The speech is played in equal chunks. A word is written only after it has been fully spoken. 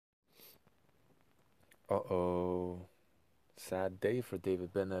Uh-oh. Sad day for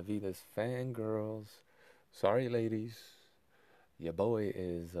David Benavidez fangirls. Sorry, ladies. Your boy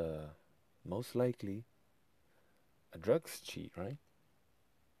is most likely a drugs cheat, right?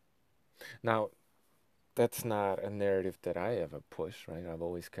 Now, that's not a narrative that I ever push, right? I've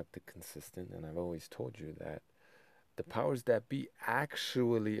always kept it consistent, and I've always told you that the powers that be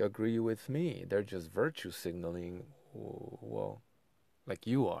actually agree with me. They're just virtue signaling, well, like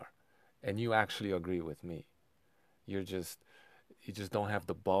you are, and you actually agree with me. You're just you just don't have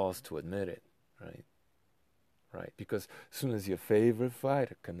the balls to admit it, right? Right? Because as soon as your favorite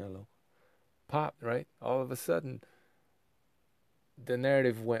fighter, Canelo, popped, right? All of a sudden, the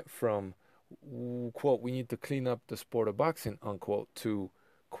narrative went from, quote, we need to clean up the sport of boxing, unquote, to,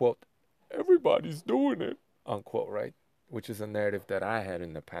 quote, everybody's doing it, unquote, right? Which is a narrative that I had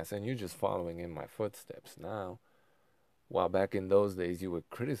in the past, and you're just following in my footsteps now. While back in those days, you were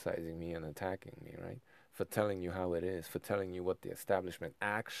criticizing me and attacking me, right? For telling you how it is, for telling you what the establishment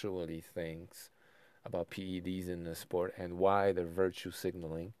actually thinks about PEDs in the sport and why they're virtue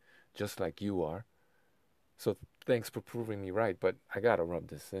signaling, just like you are. So thanks for proving me right, but I gotta rub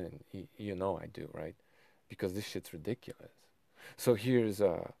this in. You know I do, right? Because this shit's ridiculous. So here's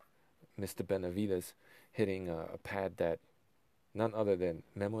Mr. Benavidez hitting a pad that none other than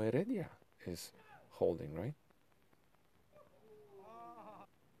Memo Heredia is holding, right?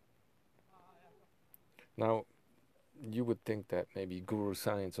 Now, you would think that maybe Guru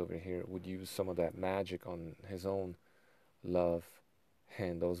Science over here would use some of that magic on his own love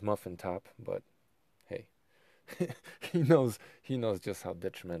handles, muffin top, but hey, he knows just how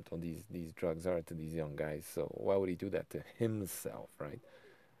detrimental these drugs are to these young guys. So why would he do that to himself, right?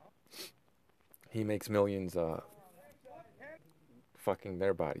 He makes millions fucking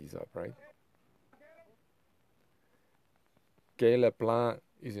their bodies up, right? Que le plan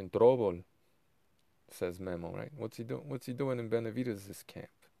is in trouble, says Memo, right? What's he doing? What's he doing in Benavidez' camp?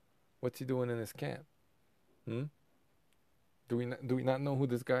 What's he doing in his camp? Hmm? Do we not know who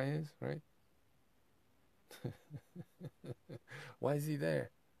this guy is, right? Why is he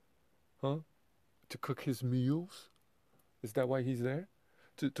there? Huh? To cook his meals? Is that why he's there?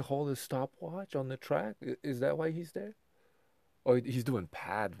 To hold his stopwatch on the track? Is that why he's there? Oh, he's doing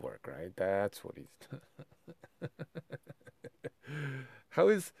pad work, right? That's what he's. How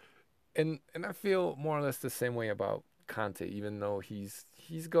is and I feel more or less the same way about Conte, even though he's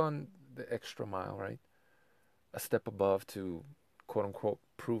gone the extra mile, right? A step above to quote unquote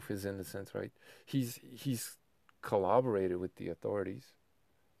prove his innocence, right? He's collaborated with the authorities,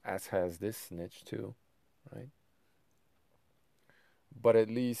 as has this snitch too, right? But at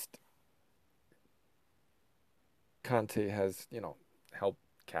least Conte has, helped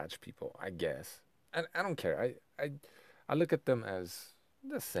catch people, I guess. And I don't care. I look at them as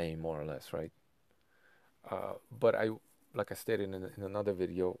the same, more or less, right? But like I stated in another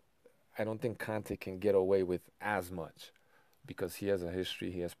video, I don't think Conte can get away with as much because he has a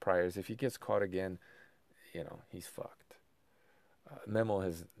history, he has priors. If he gets caught again, he's fucked. Memo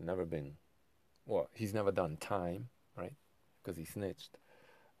has never been, well, he's never done time, right? Because he snitched.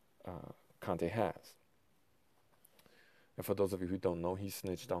 Conte has. And for those of you who don't know, he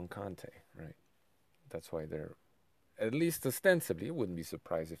snitched on Conte, right? That's why they're, at least ostensibly, I wouldn't be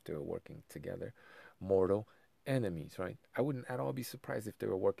surprised if they were working together. Mortal enemies, right? I wouldn't at all be surprised if they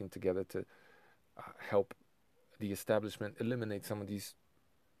were working together to help the establishment eliminate some of these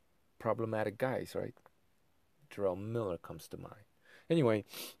problematic guys, right? Jarrell Miller comes to mind. Anyway,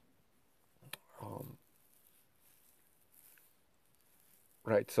 um,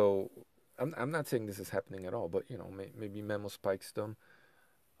 right, so I'm not saying this is happening at all, but, maybe Memo spikes them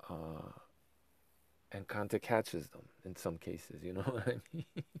uh, and Conte catches them in some cases, you know what I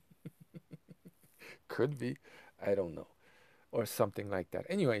mean? Could be. I don't know. Or something like that.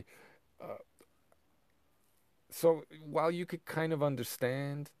 Anyway, uh, so while you could kind of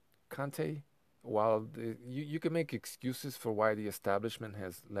understand Conte, while you could make excuses for why the establishment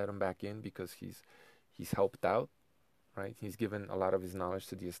has let him back in because he's helped out, right? He's given a lot of his knowledge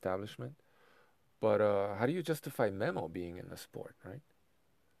to the establishment. But how do you justify Memo being in the sport, right?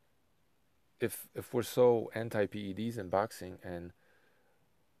 If we're so anti PEDs in boxing and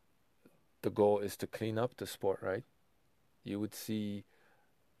the goal is to clean up the sport, right? You would see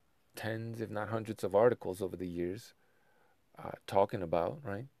tens, if not hundreds, of articles over the years talking about,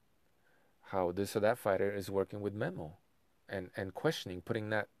 right, how this or that fighter is working with Memo and questioning,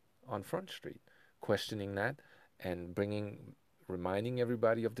 putting that on Front Street, questioning that and reminding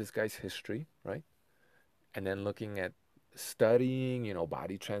everybody of this guy's history, right? And then looking at studying,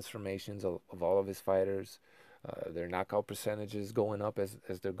 body transformations of all of his fighters, their knockout percentages going up as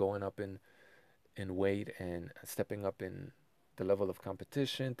they're going up in weight and stepping up in the level of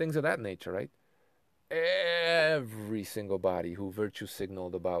competition, things of that nature, right? Every single body who virtue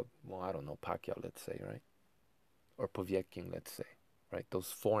signaled about, well, I don't know, Pacquiao, let's say, right? Or Povetkin, let's say, right? Those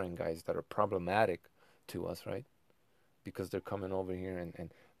foreign guys that are problematic to us, right? Because they're coming over here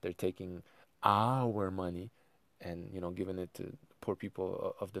and they're taking our money and, giving it to poor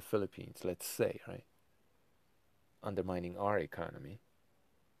people of the Philippines, let's say, right? Undermining our economy,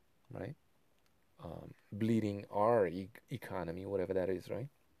 right? Bleeding our economy, whatever that is, right?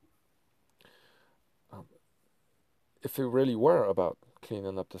 Um, if it really were about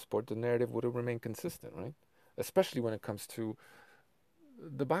cleaning up the sport, the narrative would have remained consistent, right? Especially when it comes to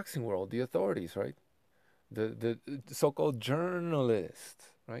the boxing world, the authorities, right? The so-called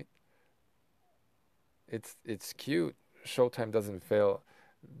journalists, right? It's cute. Showtime doesn't fail.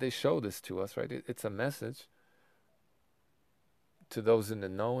 They show this to us, right? It's a message to those in the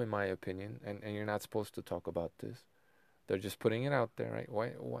know, in my opinion, and you're not supposed to talk about this. They're just putting it out there, right?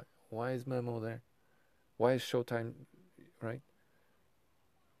 Why is Memo there? Why is Showtime, right?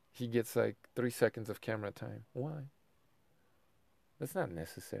 He gets like 3 seconds of camera time. Why? That's not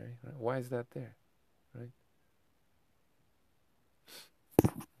necessary, right? Why is that there, right?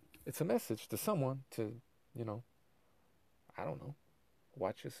 It's a message to someone to, you know, I don't know,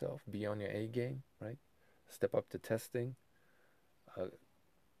 watch yourself, be on your A game, right? Step up to testing. Uh,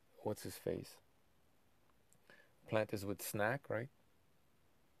 what's his face? Plant is with snack, right?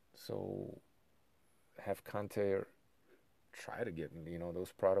 So have Conte try to get,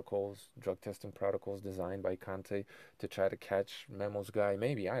 those protocols, drug testing protocols designed by Conte to try to catch Memo's guy.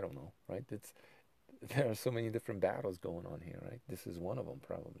 Maybe, I don't know, right? There are so many different battles going on here, right? This is one of them,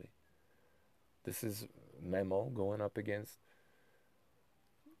 probably. This is Memo going up against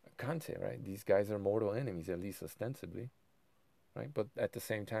Conte, right? These guys are mortal enemies, at least ostensibly, right? But at the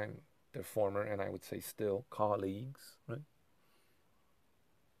same time, they're former and I would say still colleagues, right?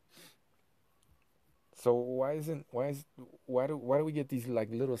 So why do we get these like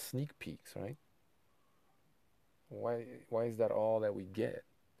little sneak peeks, right? Why is that all that we get?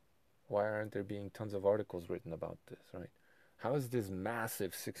 Why aren't there being tons of articles written about this, right? How is this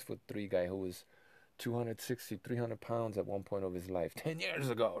massive 6'3" guy who was 260, 300 pounds at one point of his life, 10 years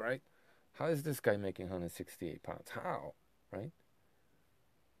ago, right? How is this guy making 168 pounds? How, right?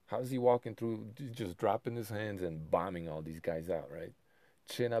 How is he walking through, just dropping his hands and bombing all these guys out, right?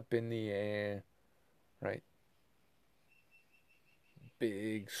 Chin up in the air, right?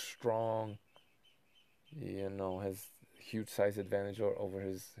 Big, strong, has huge size advantage over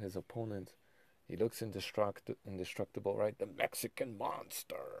his opponent. He looks indestructible, right? The Mexican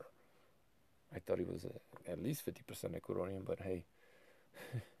monster. I thought he was at least 50% Ecuadorian, but hey,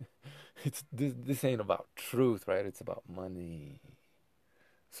 this ain't about truth, right? It's about money.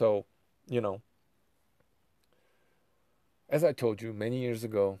 So, you know, as I told you many years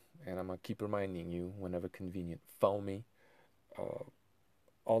ago, and I'm gonna keep reminding you whenever convenient, phone me. Uh,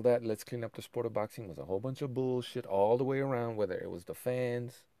 all that let's clean up the sport of boxing was a whole bunch of bullshit all the way around, whether it was the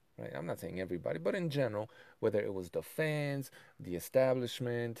fans, right? I'm not saying everybody, but in general, whether it was the fans, the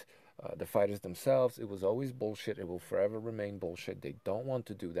establishment, the fighters themselves, it was always bullshit. It will forever remain bullshit. They don't want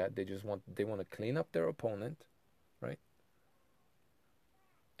to do that. They want to clean up their opponent, right?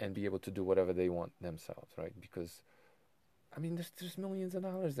 And be able to do whatever they want themselves, right? Because I mean, there's millions of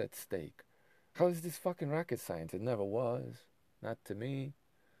dollars at stake. How is this fucking rocket science? It never was, not to me.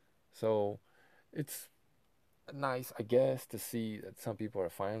 So it's nice, I guess, to see that some people are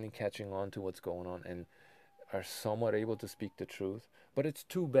finally catching on to what's going on and are somewhat able to speak the truth. But it's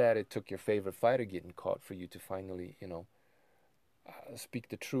too bad it took your favorite fighter getting caught for you to finally, speak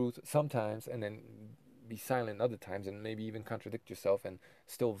the truth sometimes and then be silent other times and maybe even contradict yourself and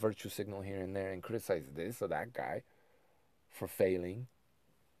still virtue signal here and there and criticize this or that guy for failing,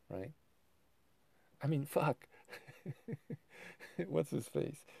 right? I mean, fuck. What's his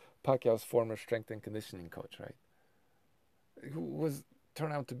face? Pacquiao's former strength and conditioning coach, right? Who was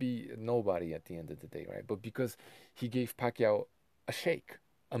turned out to be nobody at the end of the day, right? But because he gave Pacquiao a shake,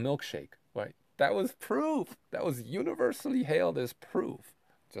 a milkshake, right? That was proof. That was universally hailed as proof.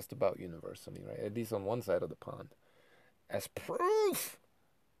 Just about universally, right? At least on one side of the pond. As proof,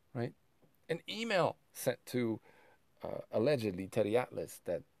 right? An email sent to allegedly Teddy Atlas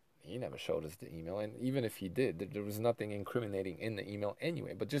that he never showed us the email, and even if he did, there was nothing incriminating in the email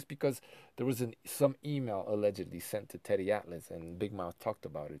anyway. But just because there was some email allegedly sent to Teddy Atlas and Big Mouth talked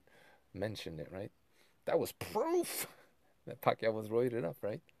about it, mentioned it, right? That was proof that Pacquiao was roided up,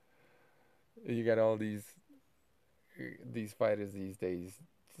 right? You got all these fighters these days.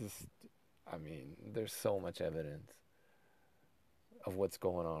 Just, I mean, there's so much evidence of what's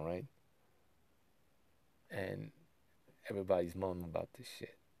going on, right? and everybody's moaning about this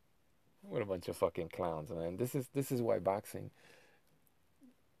shit. What a bunch of fucking clowns, man. This is why boxing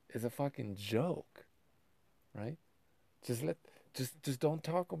is a fucking joke, right? Just let just don't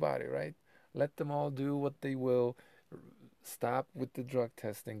talk about it, right? Let them all do what they will. Stop with the drug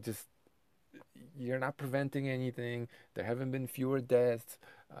testing. Just you're not preventing anything. There haven't been fewer deaths.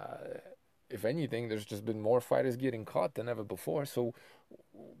 Uh, if anything, there's just been more fighters getting caught than ever before. So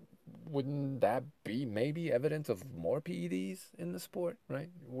wouldn't that be maybe evidence of more PEDs in the sport, right?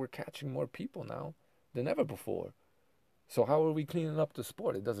 We're catching more people now than ever before. So how are we cleaning up the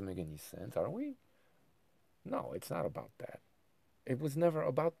sport? It doesn't make any sense, are we? No, it's not about that. It was never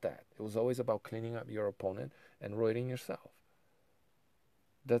about that. It was always about cleaning up your opponent and roiding yourself.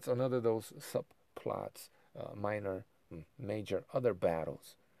 That's another of those subplots, minor, major, other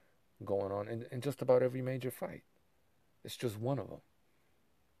battles going on in just about every major fight. It's just one of them.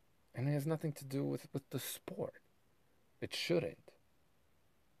 And it has nothing to do with the sport. It shouldn't,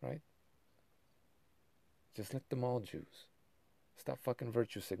 right? Just let them all juice. Stop fucking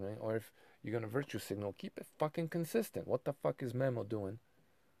virtue signaling. Or if you're gonna virtue signal, keep it fucking consistent. What the fuck is Memo doing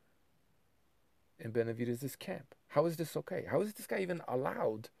in Benavidez' camp? How is this okay? How is this guy even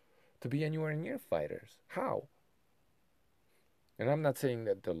allowed to be anywhere near fighters? How? And I'm not saying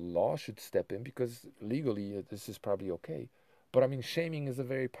that the law should step in because legally this is probably okay. But I mean, shaming is a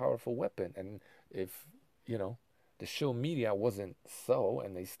very powerful weapon. And if, you know, the show media wasn't so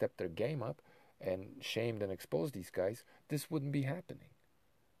and they stepped their game up and shamed and exposed these guys, this wouldn't be happening.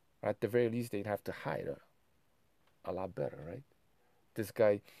 At the very least, they'd have to hide a lot better, right? This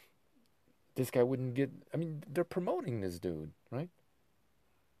guy, this guy wouldn't get. I mean, they're promoting this dude, right?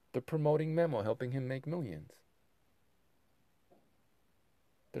 They're promoting Memo, helping him make millions.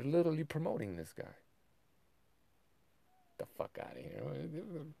 They're literally promoting this guy. The fuck out of here.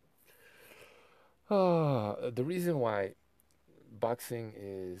 The reason why boxing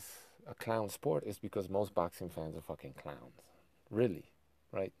is a clown sport is because most boxing fans are fucking clowns. Really,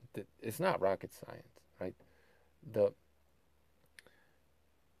 right? It's not rocket science, right? The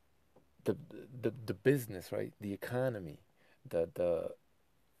the the business, right? The economy, the the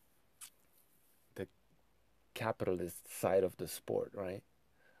capitalist side of the sport, right?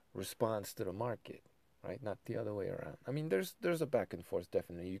 Responds to the market, right? Not the other way around. I mean, there's a back and forth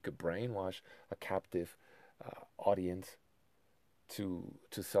definitely. You could brainwash a captive audience to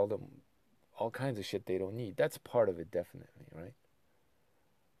sell them all kinds of shit they don't need. That's part of it definitely, right?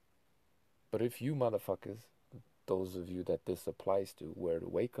 But if you motherfuckers, those of you that this applies to, were to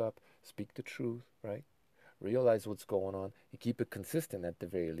wake up, speak the truth, right? Realize what's going on and keep it consistent at the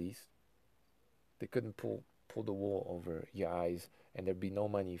very least. They couldn't pull the wool over your eyes, and there'd be no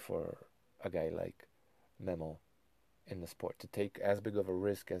money for a guy like Memo in the sport to take as big of a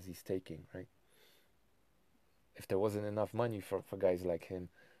risk as he's taking, right? If there wasn't enough money for guys like him,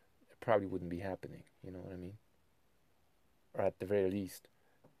 it probably wouldn't be happening. You know what I mean? Or at the very least,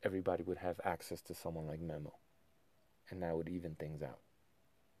 everybody would have access to someone like Memo, and that would even things out.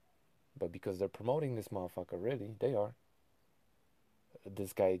 But because they're promoting this motherfucker, really, they are.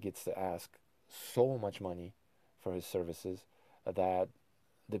 This guy gets to ask so much money for his services that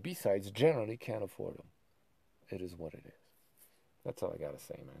the B-sides generally can't afford them. It is what it is. That's all I gotta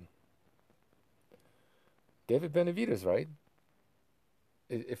say, man. David Benavidez, right?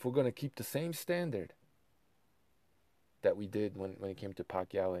 If we're gonna keep the same standard that we did when it came to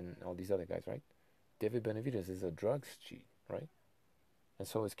Pacquiao and all these other guys, right? David Benavidez is a drugs cheat, right? And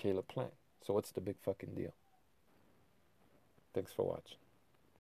so is Caleb Plant. So what's the big fucking deal? Thanks for watching.